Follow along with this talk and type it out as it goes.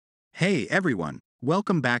Hey everyone,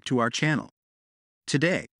 welcome back to our channel.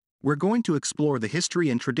 Today, we're going to explore the history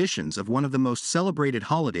and traditions of one of the most celebrated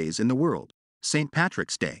holidays in the world, St.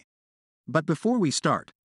 Patrick's Day. But before we start,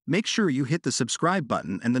 make sure you hit the subscribe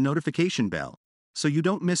button and the notification bell, so you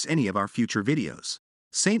don't miss any of our future videos.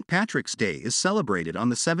 St. Patrick's Day is celebrated on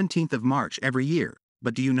the 17th of March every year,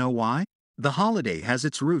 but do you know why? The holiday has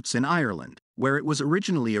its roots in Ireland, where it was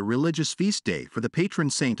originally a religious feast day for the patron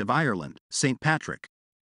saint of Ireland, St. Patrick.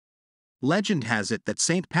 Legend has it that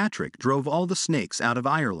St. Patrick drove all the snakes out of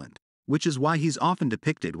Ireland, which is why he's often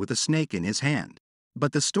depicted with a snake in his hand.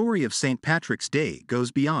 But the story of St. Patrick's Day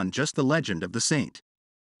goes beyond just the legend of the saint.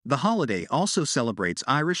 The holiday also celebrates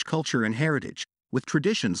Irish culture and heritage, with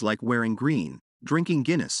traditions like wearing green, drinking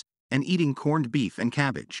Guinness, and eating corned beef and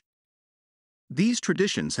cabbage. These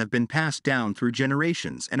traditions have been passed down through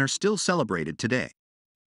generations and are still celebrated today.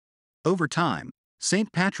 Over time,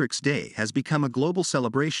 St. Patrick's Day has become a global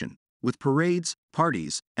celebration, with parades,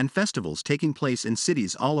 parties, and festivals taking place in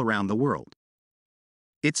cities all around the world.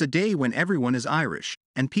 It's a day when everyone is Irish,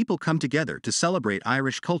 and people come together to celebrate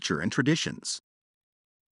Irish culture and traditions.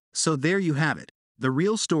 So there you have it, the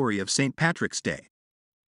real story of St. Patrick's Day.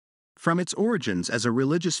 From its origins as a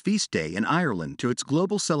religious feast day in Ireland to its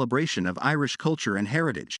global celebration of Irish culture and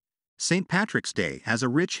heritage, St. Patrick's Day has a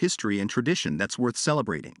rich history and tradition that's worth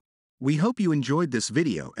celebrating. We hope you enjoyed this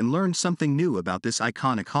video and learned something new about this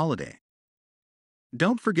iconic holiday.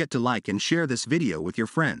 Don't forget to like and share this video with your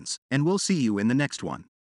friends, and we'll see you in the next one.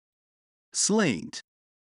 Slaint.